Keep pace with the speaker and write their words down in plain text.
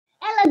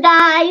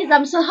Guys,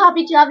 I'm so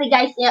happy to have you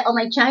guys here on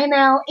my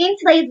channel. In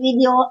today's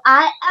video,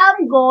 I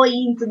am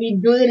going to be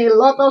doing a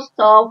lot of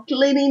stuff,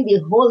 cleaning the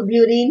whole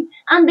building.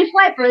 And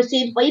before I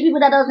proceed, for you people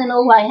that doesn't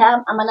know who I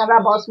am, I'm another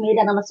Housemaid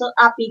and I'm so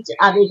happy to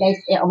have you guys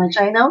here on my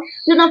channel.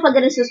 Do not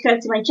forget to subscribe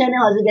to my channel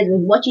as you guys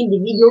are watching the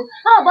video.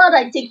 How about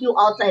I take you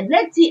outside?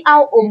 Let's see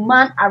how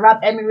Oman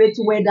Arab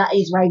Emirates weather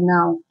is right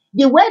now.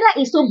 The weather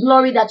is so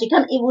blurry that you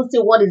can't even see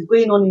what is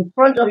going on in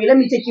front of you.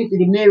 Let me take you to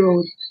the main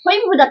road. For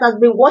people that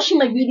has been watching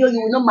my video, you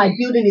will know my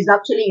building is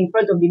actually in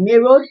front of the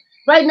main road.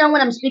 Right now,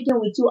 when I'm speaking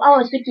with you, I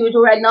was speaking with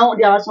you right now.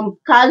 There are some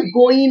cars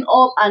going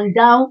up and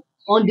down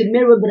on the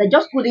main road, but I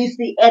just couldn't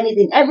see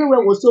anything.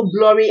 Everywhere was so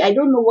blurry. I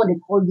don't know what they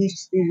call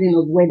this season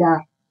of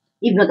weather.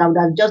 If not, I would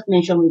have just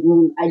mentioned with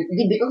you.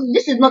 Because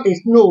this is not a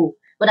snow,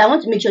 but I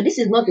want to make sure this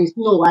is not a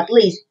snow. At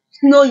least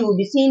snow, you will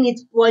be seeing it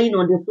falling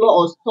on the floor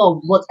or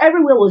stuff. But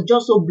everywhere was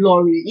just so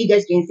blurry. You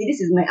guys can see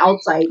this is my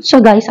outside. So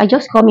guys, I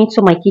just come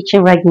into my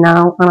kitchen right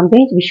now and I'm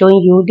going to be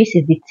showing you this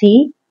is the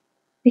tea.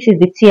 This is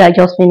the tea I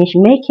just finished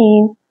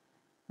making.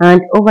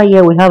 And over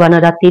here we have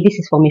another tea. This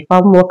is for my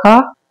farm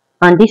worker.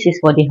 And this is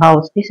for the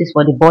house. This is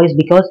for the boys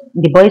because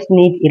the boys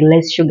need a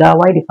less sugar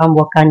while the farm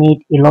worker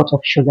need a lot of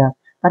sugar.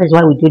 That is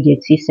why we do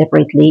the tea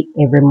separately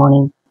every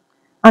morning.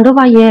 And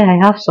over here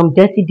I have some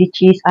dirty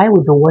dishes I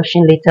will be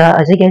washing later.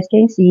 As you guys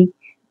can see,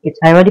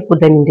 I already put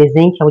them in the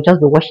zinc. I will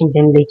just be washing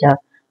them later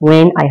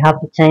when I have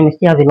the time. I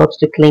still have a lot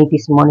to clean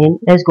this morning.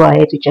 Let's go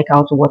ahead to check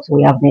out what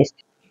we have next.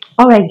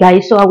 Alright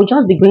guys, so I will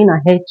just be going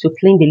ahead to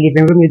clean the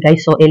living room you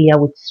guys saw earlier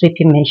with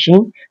sweeping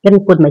machine. Let me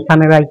put my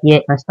camera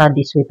here and start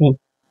the sweeping.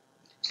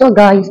 So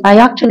guys, I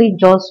actually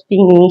just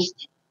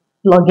finished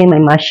plugging my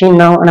machine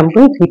now and I'm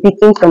going to be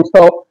picking some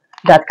stuff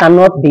that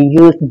cannot be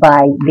used by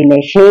the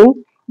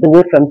machine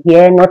away from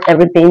here, not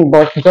everything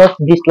but just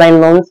these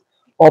nylons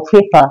or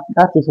paper.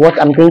 That is what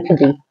I'm going to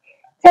be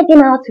taking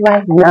out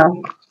right now.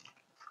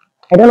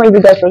 I don't know if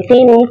you guys are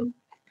seeing it.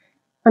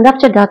 And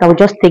after that, I will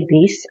just take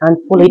this and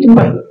pull it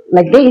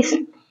like this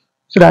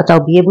so that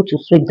I'll be able to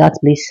sweep that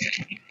place.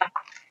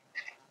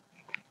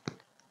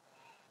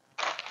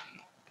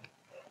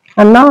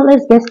 And now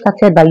let's get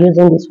started by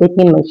using the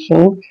sweeping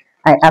machine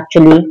I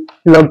actually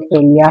plugged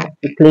earlier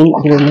to clean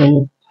the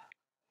remaining.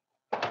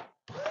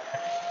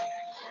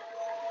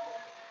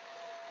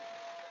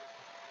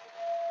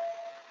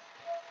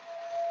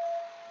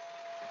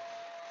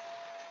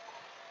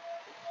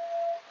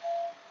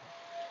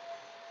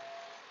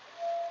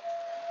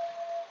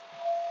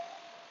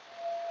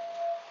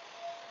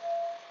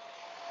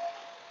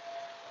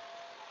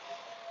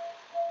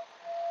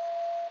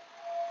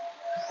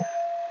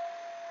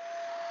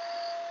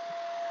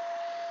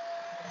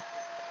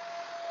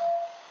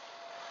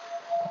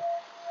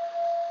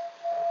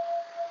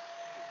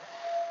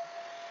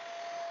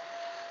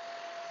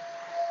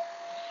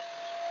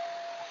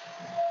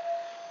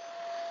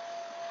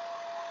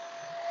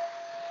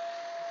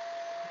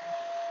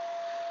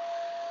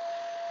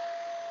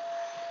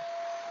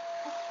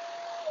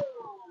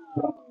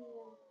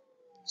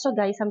 So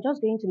guys, I'm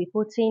just going to be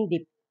putting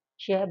the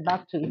chair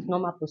back to its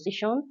normal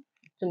position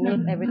to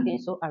make everything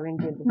so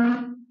arrangeable.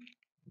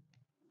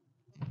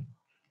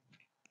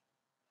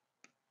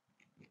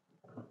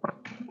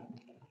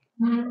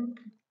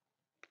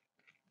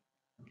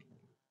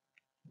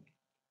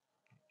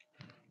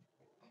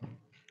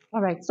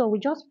 Alright, so we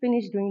just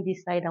finished doing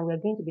this side and we're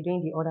going to be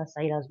doing the other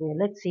side as well.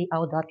 Let's see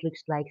how that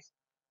looks like.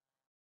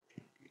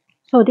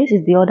 So this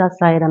is the other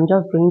side. I'm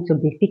just going to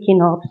be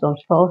picking up some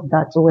stuff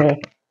that were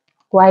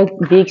quite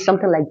big,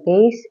 something like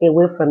this,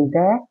 away from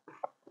there.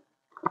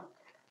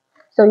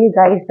 So you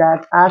guys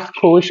that are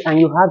coach and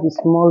you have a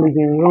small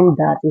living room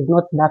that is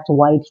not that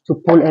wide to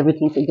pull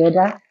everything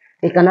together,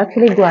 you can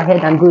actually go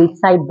ahead and do it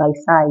side by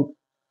side.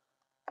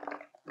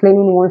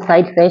 Cleaning one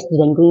side first,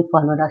 then going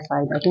for another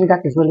side. I think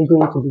that is really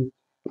going to be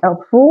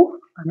helpful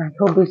and I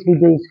hope this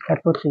video is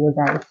helpful to you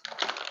guys.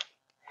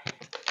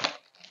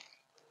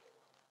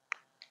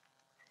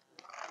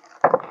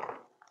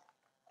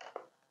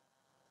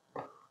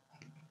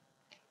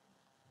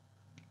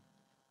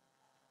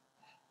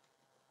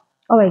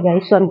 Alright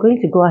guys, so I'm going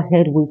to go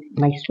ahead with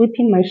my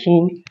sweeping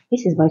machine.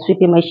 This is my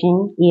sweeping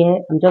machine here.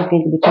 I'm just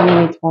going to be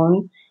turning it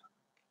on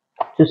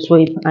to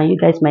sweep and you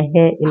guys might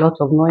hear a lot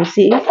of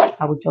noises.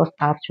 I will just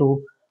have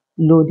to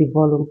lower the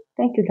volume.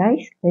 Thank you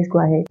guys. Let's go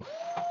ahead.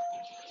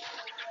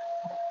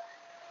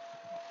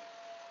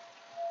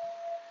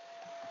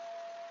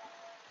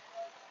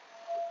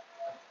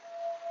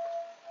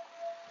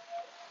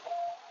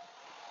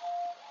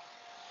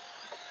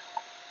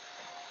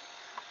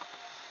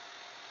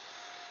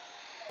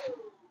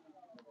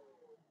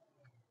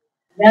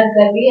 ده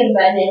كبير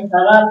بعدين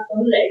خلاص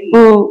كل عيد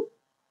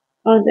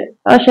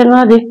عشان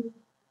هذه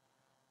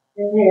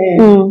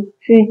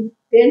في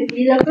كنت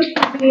إذا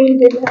كنت في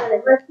هذا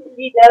بس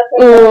اللي ده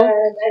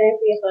بعدين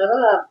في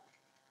خراب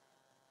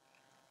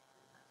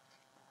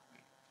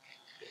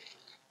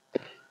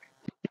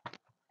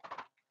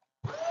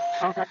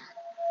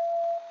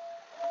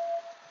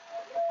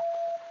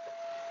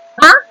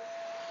ها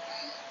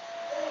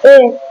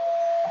ايه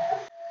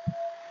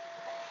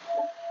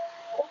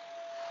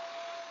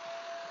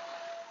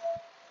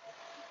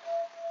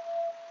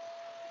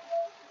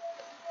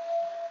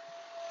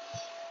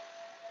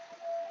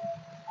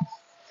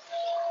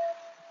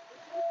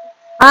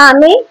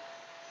Mi?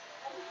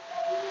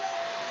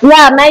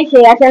 Ya, mai ṣe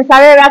àṣẹ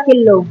sáré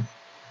rákìlò.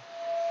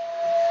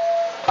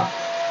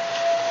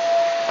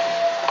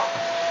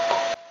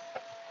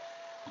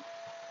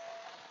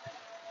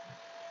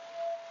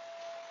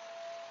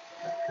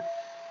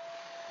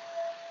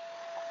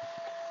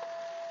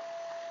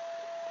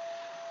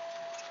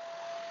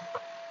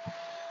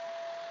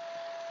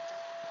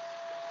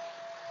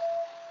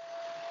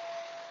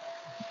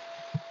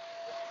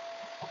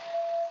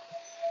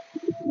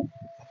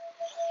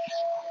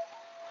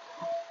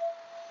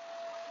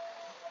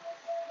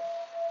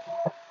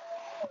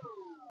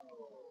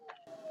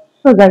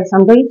 So guys,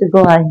 I'm going to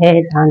go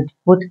ahead and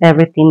put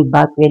everything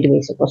back where they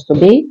were supposed to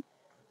be.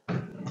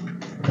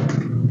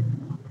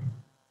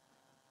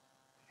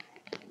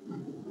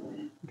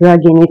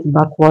 Dragging it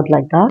backward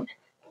like that.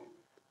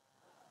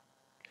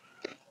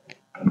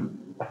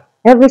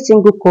 Every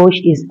single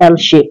coach is L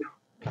shape.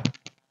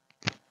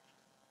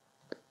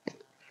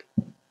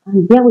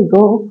 And there we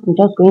go. I'm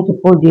just going to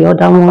put the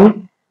other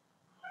one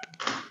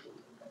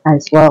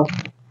as well.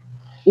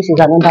 This is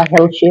another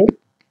L shape.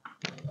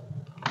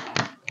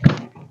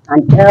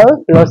 And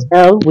L plus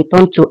L we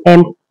turn to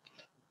M.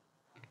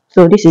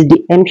 So this is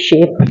the M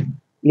shape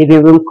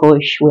living room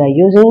coach we are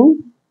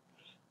using.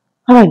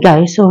 Alright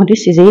guys, so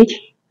this is it.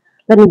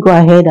 Let me go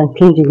ahead and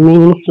clean the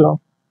remaining floor.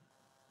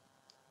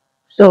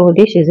 So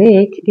this is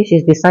it. This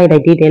is the side I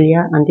did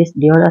earlier, and this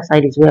the other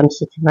side is where I'm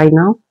sitting right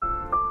now.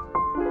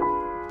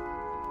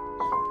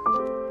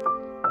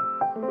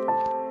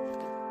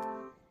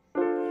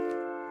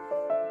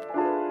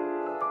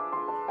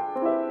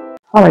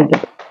 Alright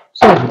guys,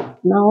 so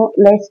now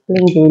let's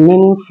clean the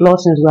remaining floor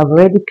since we have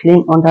already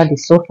cleaned under the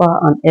sofa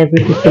and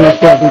everything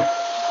finished of it.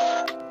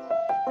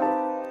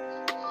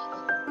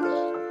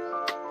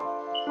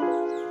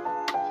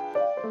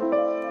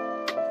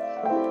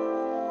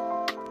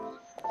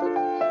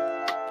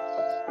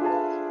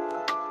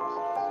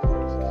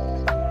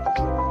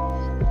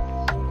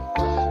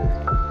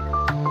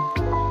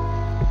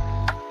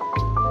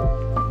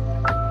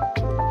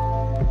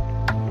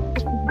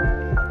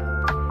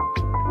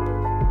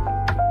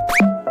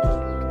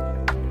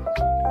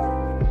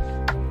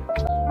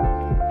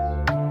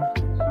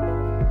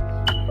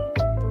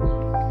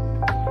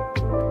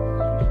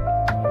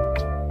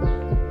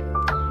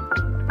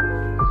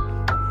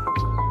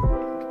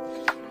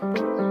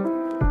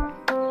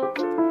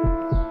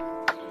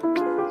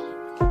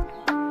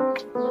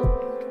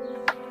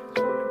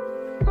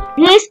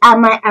 These are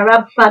my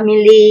Arab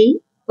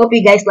family. Hope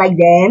you guys like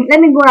them.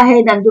 Let me go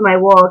ahead and do my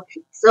work.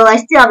 So I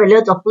still have a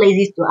lot of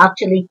places to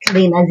actually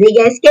clean. As you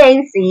guys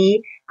can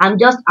see, I'm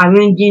just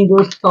arranging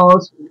those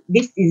stalls.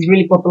 This is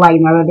really popular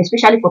in Arab,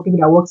 especially for people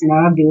that works in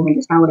Arab. They will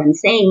understand what I'm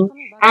saying.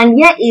 And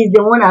here is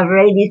the one I've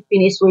already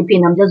finished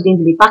sweeping. I'm just going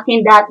to be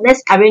packing that.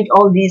 Let's arrange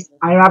all these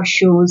Arab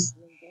shoes.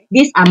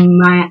 These are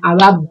my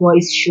Arab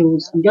boys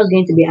shoes. I'm just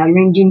going to be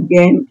arranging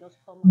them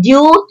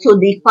due to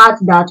the fact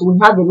that we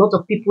have a lot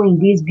of people in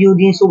this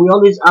building, so we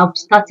always have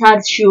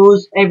scattered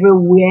shoes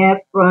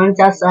everywhere, front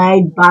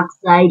side, back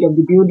side of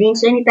the building.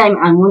 So anytime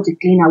I want to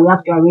clean, I will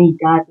have to arrange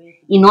that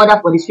in order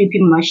for the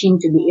sweeping machine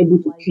to be able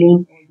to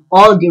clean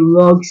all the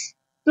rugs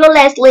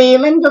flawlessly.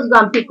 Let me just go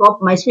and pick up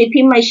my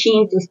sweeping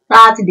machine to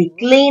start the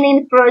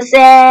cleaning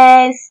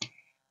process.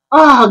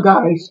 Oh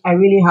guys, I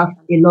really have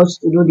a lot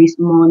to do this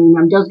morning.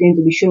 I'm just going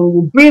to be showing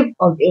you brief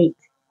of it.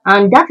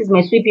 And that is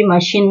my sweeping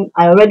machine.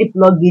 I already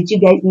plugged it.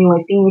 You guys knew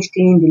I finished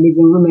cleaning the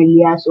living room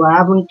earlier, so I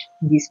haven't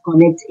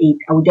disconnected it.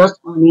 I will just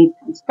on it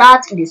and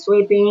start the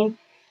sweeping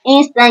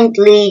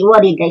instantly.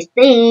 What do you guys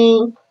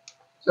think?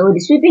 So the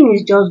sweeping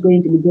is just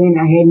going to be going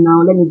ahead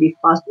now. Let me be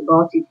fast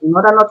about it in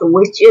order not to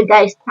waste you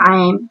guys'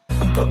 time.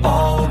 But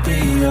all will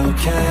be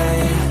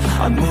okay.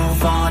 I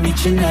move on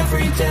each and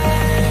every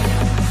day.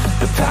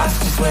 The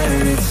past is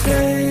where it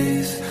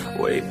stays.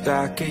 Way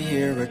back a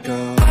year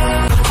ago.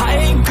 I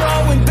ain't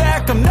going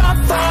back, I'm not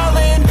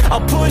falling.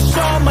 I'll push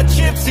all my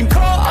chips and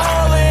call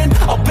all in.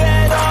 I'll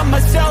bet on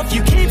myself,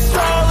 you keep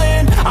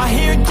stalling. I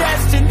hear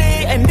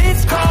destiny and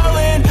it's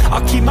calling.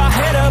 I'll keep my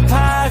head up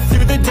high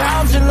through the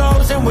downs and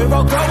lows. And we're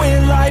all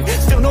growing life,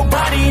 still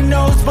nobody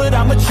knows. But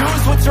I'ma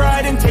choose what's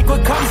right and take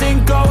what comes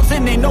and goes.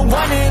 And ain't no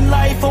one in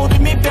life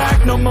holding me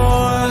back no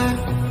more.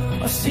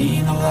 I've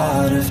seen a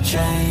lot of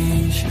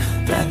change,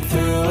 been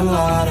through a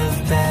lot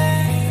of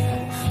pain.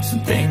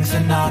 Some things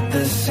are not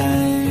the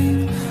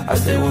same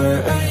as they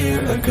were a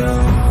year ago.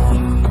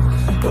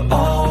 But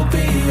all will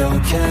be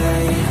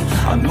okay.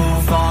 I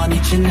move on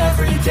each and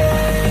every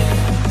day.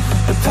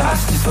 The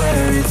past is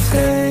where it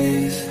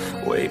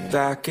stays. Way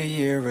back a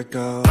year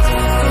ago.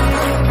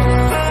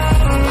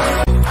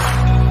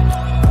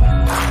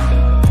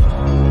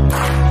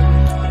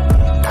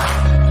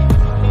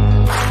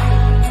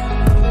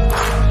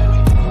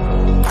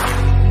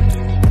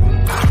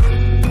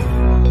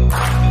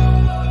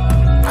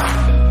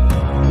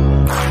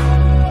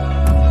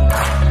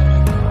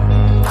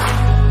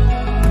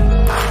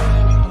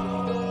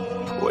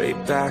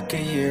 Back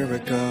a year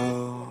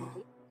ago.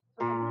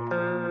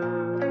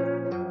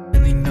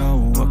 Really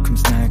know what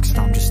comes next.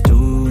 I'm just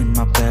doing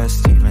my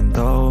best, even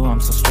though I'm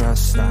so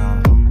stressed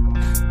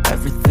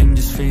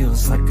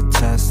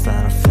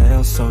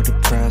so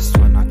depressed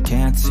when I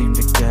can't seem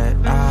to get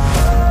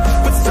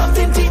out. But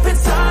something deep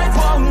inside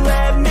won't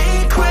let me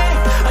quit.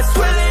 I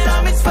swear that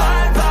I'm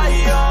inspired by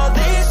all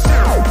this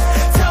shit.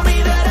 Tell me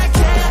that I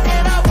can't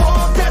and I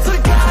won't. That's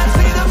what guides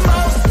me the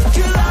most.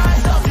 Your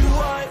lies, I'll do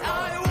what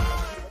I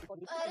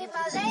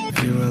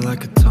want. You were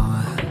like a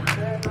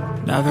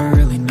taunt. Never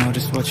really know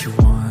just what you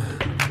want.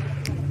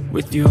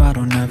 With you I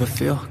don't ever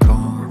feel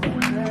calm.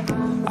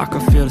 I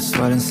can feel the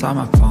sweat inside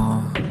my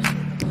palms.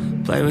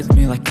 Play with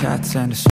me like cats and a